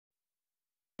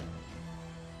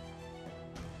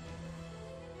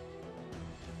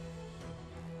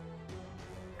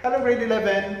Hello grade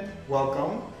 11!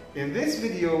 Welcome! In this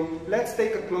video, let's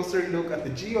take a closer look at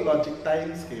the geologic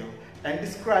timescale and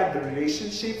describe the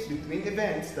relationships between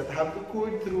events that have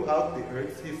occurred throughout the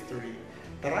Earth's history.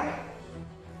 Tara!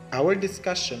 Our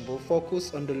discussion will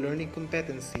focus on the learning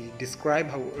competency,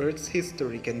 describe how Earth's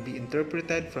history can be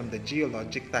interpreted from the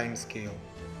geologic timescale.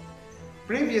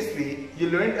 Previously,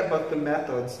 you learned about the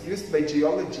methods used by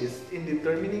geologists in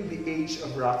determining the age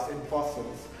of rocks and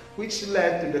fossils, which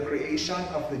led to the creation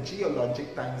of the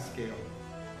geologic timescale.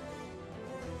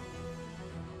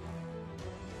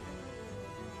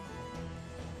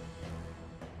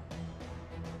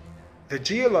 The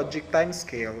geologic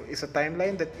timescale is a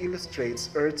timeline that illustrates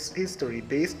Earth's history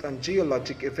based on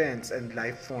geologic events and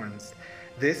life forms.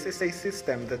 This is a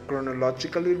system that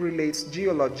chronologically relates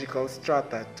geological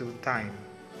strata to time.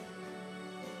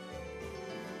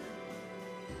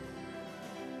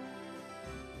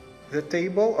 The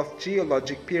table of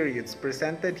geologic periods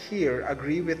presented here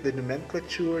agree with the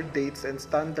nomenclature, dates, and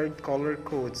standard color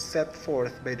codes set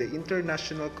forth by the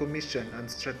International Commission on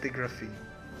Stratigraphy.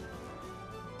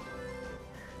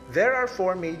 There are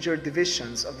four major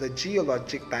divisions of the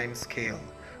geologic timescale.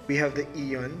 We have the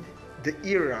eon, the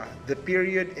era, the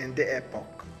period, and the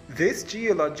epoch. This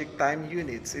geologic time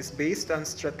units is based on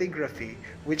stratigraphy,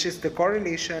 which is the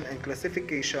correlation and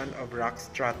classification of rock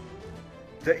strata.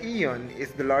 The eon is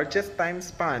the largest time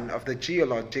span of the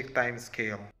geologic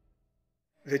timescale.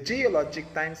 The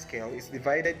geologic timescale is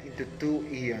divided into two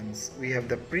eons. We have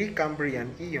the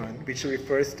Precambrian eon, which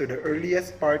refers to the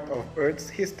earliest part of Earth's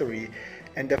history,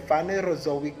 and the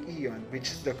Phanerozoic eon,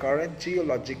 which is the current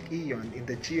geologic eon in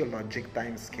the geologic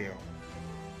timescale.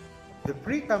 The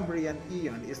Precambrian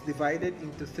eon is divided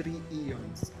into three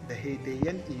eons: the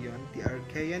Hadean eon, the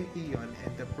Archean eon,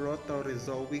 and the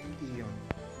Proterozoic eon.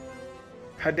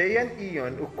 Hadean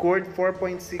eon occurred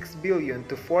 4.6 billion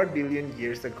to 4 billion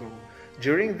years ago.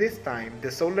 During this time,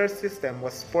 the solar system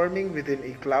was forming within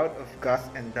a cloud of gas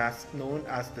and dust known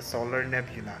as the solar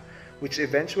nebula, which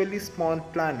eventually spawned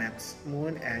planets,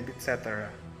 moon, and etc.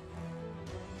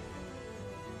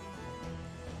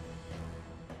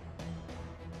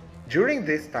 During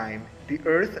this time, the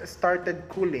Earth started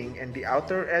cooling and the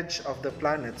outer edge of the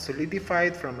planet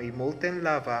solidified from a molten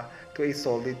lava to a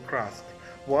solid crust.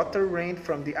 Water rained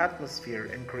from the atmosphere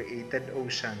and created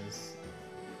oceans.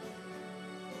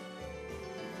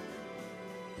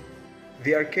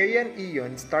 The Archean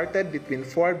eon started between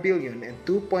 4 billion and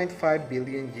 2.5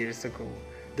 billion years ago.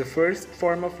 The first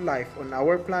form of life on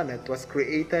our planet was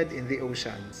created in the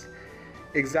oceans.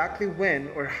 Exactly when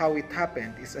or how it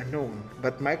happened is unknown,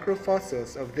 but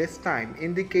microfossils of this time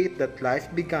indicate that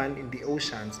life began in the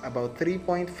oceans about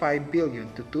 3.5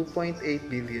 billion to 2.8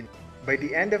 billion. By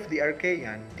the end of the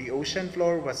Archean, the ocean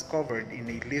floor was covered in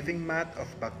a living mat of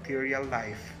bacterial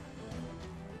life.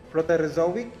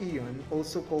 Proterozoic eon,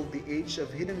 also called the Age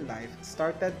of Hidden Life,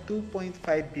 started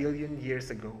 2.5 billion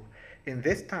years ago. In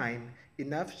this time,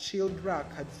 enough shield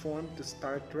rock had formed to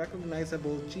start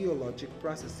recognizable geologic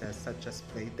processes such as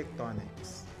plate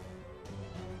tectonics.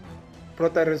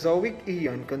 Proterozoic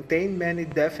eon contained many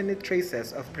definite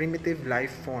traces of primitive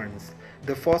life forms.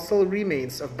 The fossil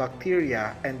remains of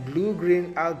bacteria and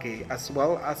blue-green algae, as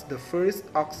well as the first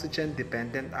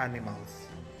oxygen-dependent animals.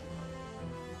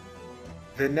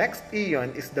 The next eon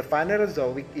is the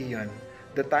Phanerozoic eon,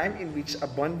 the time in which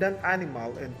abundant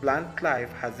animal and plant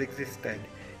life has existed.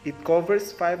 It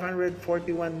covers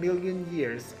 541 million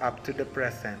years up to the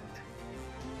present.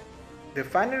 The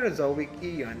Phanerozoic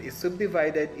eon is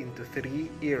subdivided into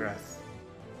three eras.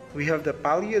 We have the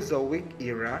Paleozoic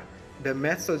era, the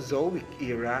Mesozoic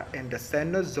era, and the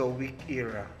Cenozoic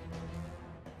era.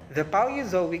 The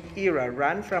Paleozoic era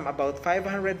ran from about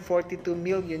 542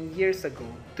 million years ago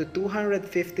to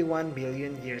 251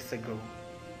 million years ago.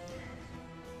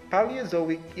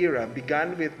 Paleozoic era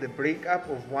began with the breakup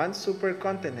of one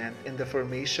supercontinent and the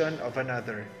formation of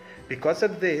another. Because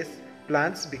of this,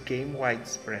 plants became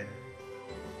widespread.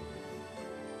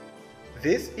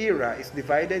 This era is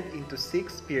divided into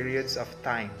 6 periods of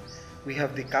time. We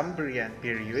have the Cambrian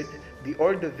Period, the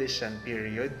Ordovician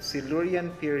Period, Silurian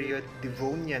Period,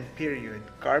 Devonian Period,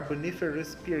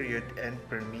 Carboniferous Period, and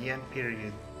Permian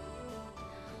Period.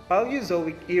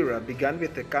 Paleozoic era began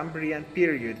with the Cambrian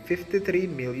Period 53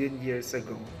 million years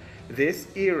ago. This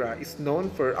era is known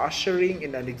for ushering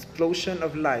in an explosion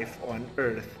of life on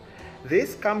Earth.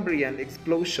 This Cambrian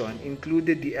explosion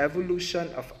included the evolution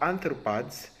of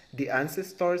arthropods, the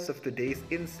ancestors of today's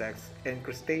insects and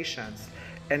crustaceans,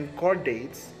 and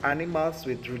chordates, animals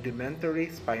with rudimentary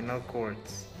spinal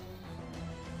cords.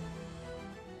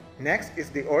 Next is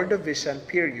the Ordovician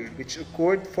Period, which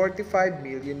occurred 45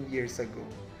 million years ago.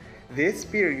 This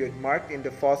period marked in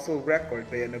the fossil record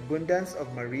by an abundance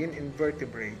of marine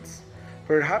invertebrates.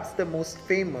 Perhaps the most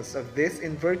famous of these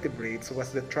invertebrates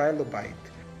was the trilobite,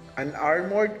 an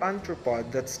armored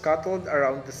arthropod that scuttled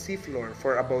around the seafloor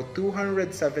for about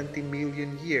 270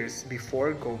 million years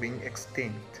before going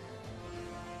extinct.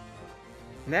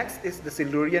 Next is the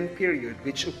Silurian Period,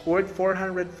 which occurred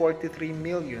 443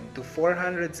 million to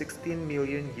 416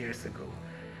 million years ago.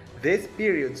 This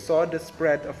period saw the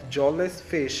spread of jawless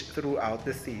fish throughout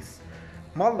the seas.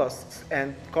 Mollusks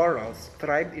and corals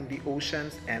thrived in the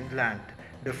oceans and land,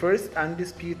 the first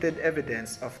undisputed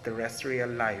evidence of terrestrial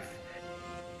life.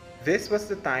 This was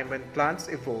the time when plants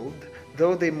evolved,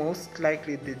 though they most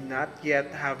likely did not yet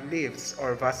have leaves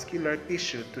or vascular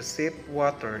tissue to sip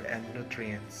water and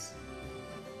nutrients.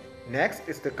 Next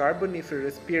is the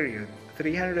Carboniferous Period,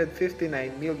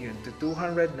 359 million to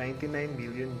 299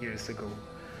 million years ago.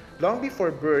 Long before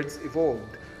birds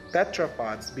evolved,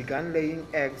 tetrapods began laying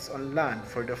eggs on land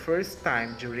for the first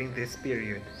time during this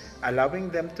period, allowing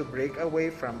them to break away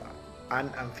from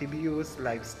an amphibious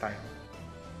lifestyle.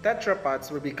 Tetrapods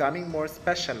were becoming more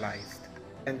specialized,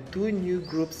 and two new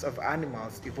groups of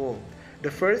animals evolved.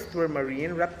 The first were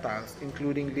marine reptiles,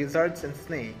 including lizards and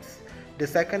snakes. The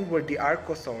second were the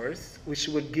archosaurs, which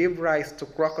would give rise to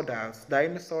crocodiles,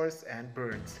 dinosaurs, and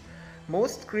birds.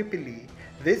 Most creepily,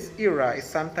 this era is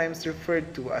sometimes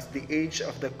referred to as the age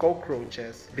of the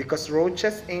cockroaches because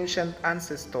roaches' ancient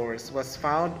ancestors was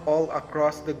found all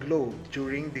across the globe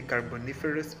during the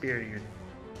Carboniferous period.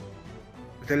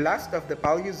 The last of the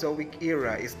Paleozoic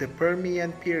era is the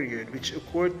Permian Period, which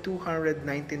occurred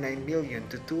 299 million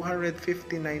to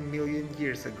 259 million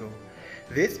years ago.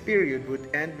 This period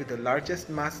would end with the largest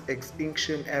mass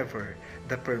extinction ever,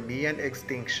 the Permian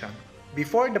extinction.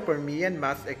 Before the Permian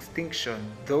mass extinction,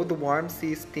 though the warm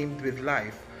seas teemed with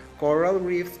life, coral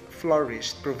reefs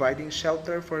flourished, providing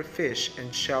shelter for fish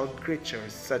and shelled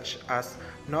creatures such as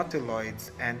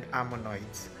nautiloids and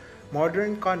ammonoids.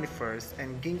 Modern conifers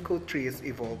and ginkgo trees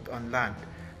evolved on land.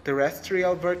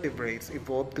 Terrestrial vertebrates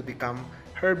evolved to become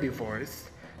herbivores,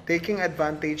 taking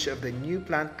advantage of the new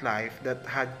plant life that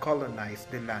had colonized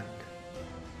the land.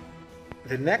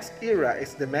 The next era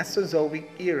is the Mesozoic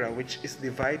era, which is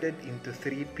divided into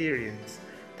three periods: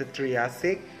 the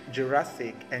Triassic,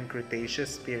 Jurassic, and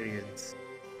Cretaceous periods.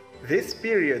 This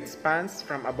period spans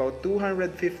from about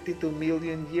 252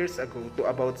 million years ago to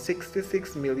about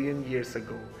 66 million years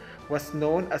ago, was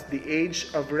known as the Age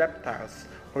of Reptiles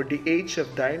or the Age of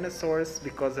Dinosaurs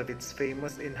because of its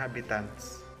famous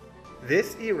inhabitants.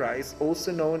 This era is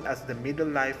also known as the Middle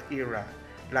Life era.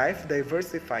 Life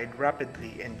diversified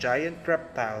rapidly and giant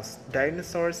reptiles,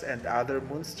 dinosaurs, and other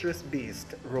monstrous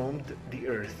beasts roamed the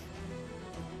earth.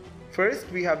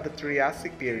 First, we have the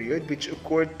Triassic period, which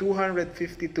occurred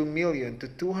 252 million to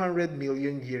 200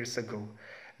 million years ago.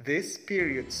 This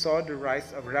period saw the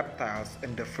rise of reptiles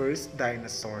and the first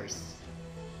dinosaurs.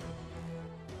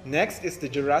 Next is the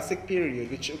Jurassic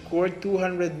period, which occurred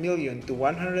 200 million to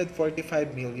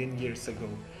 145 million years ago.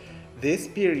 This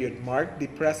period marked the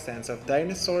presence of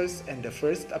dinosaurs and the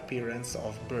first appearance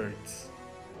of birds.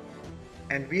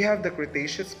 And we have the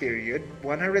Cretaceous period,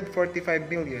 145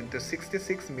 million to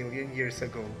 66 million years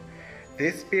ago.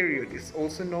 This period is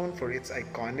also known for its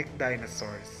iconic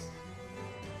dinosaurs.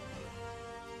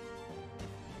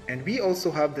 And we also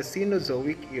have the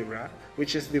Cenozoic era,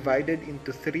 which is divided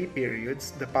into three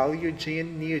periods: the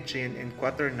Paleogene, Neogene, and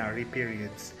Quaternary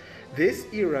periods. This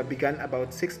era began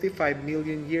about 65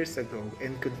 million years ago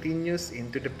and continues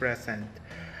into the present.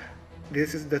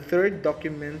 This is the third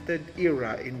documented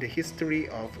era in the history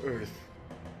of Earth.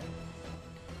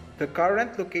 The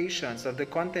current locations of the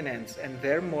continents and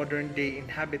their modern-day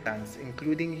inhabitants,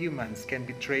 including humans, can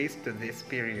be traced to this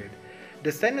period.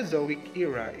 The Cenozoic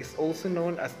era is also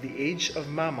known as the Age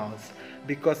of Mammals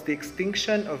because the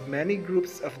extinction of many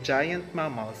groups of giant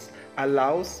mammals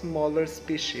allows smaller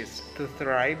species to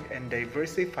thrive and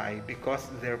diversify because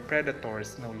their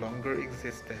predators no longer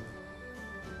existed.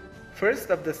 First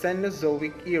of the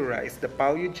Cenozoic era is the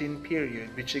Paleogene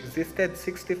Period, which existed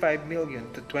 65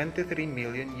 million to 23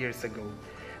 million years ago.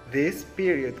 This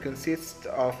period consists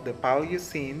of the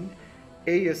Paleocene,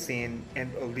 Eocene,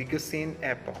 and Oligocene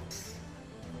epochs.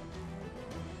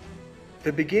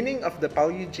 The beginning of the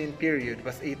Paleogene period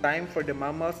was a time for the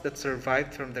mammals that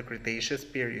survived from the Cretaceous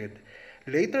period.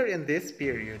 Later in this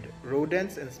period,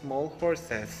 rodents and small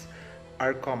horses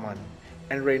are common,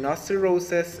 and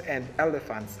rhinoceroses and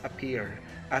elephants appear.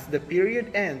 As the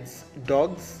period ends,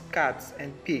 dogs, cats,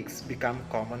 and pigs become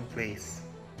commonplace.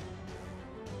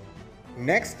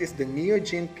 Next is the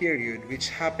Neogene period, which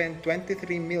happened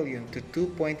 23 million to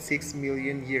 2.6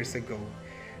 million years ago.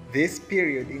 This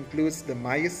period includes the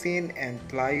Miocene and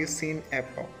Pliocene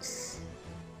epochs.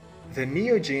 The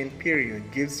Neogene period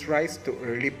gives rise to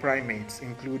early primates,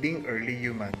 including early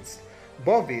humans.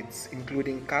 Bovids,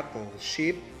 including cattle,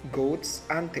 sheep, goats,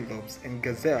 antelopes, and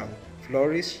gazelle,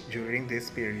 flourish during this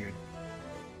period.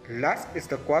 Last is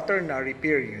the Quaternary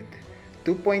Period,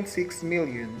 2.6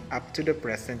 million up to the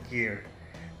present year.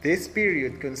 This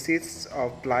period consists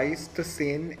of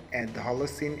Pleistocene and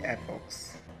Holocene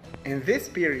epochs. In this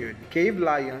period, cave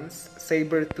lions,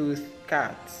 saber-toothed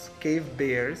cats, cave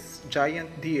bears,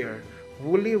 giant deer,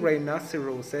 woolly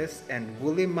rhinoceroses, and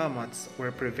woolly mammoths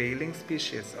were prevailing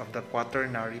species of the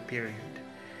Quaternary Period.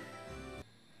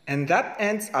 And that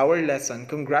ends our lesson.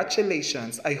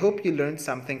 Congratulations! I hope you learned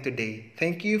something today.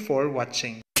 Thank you for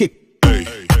watching.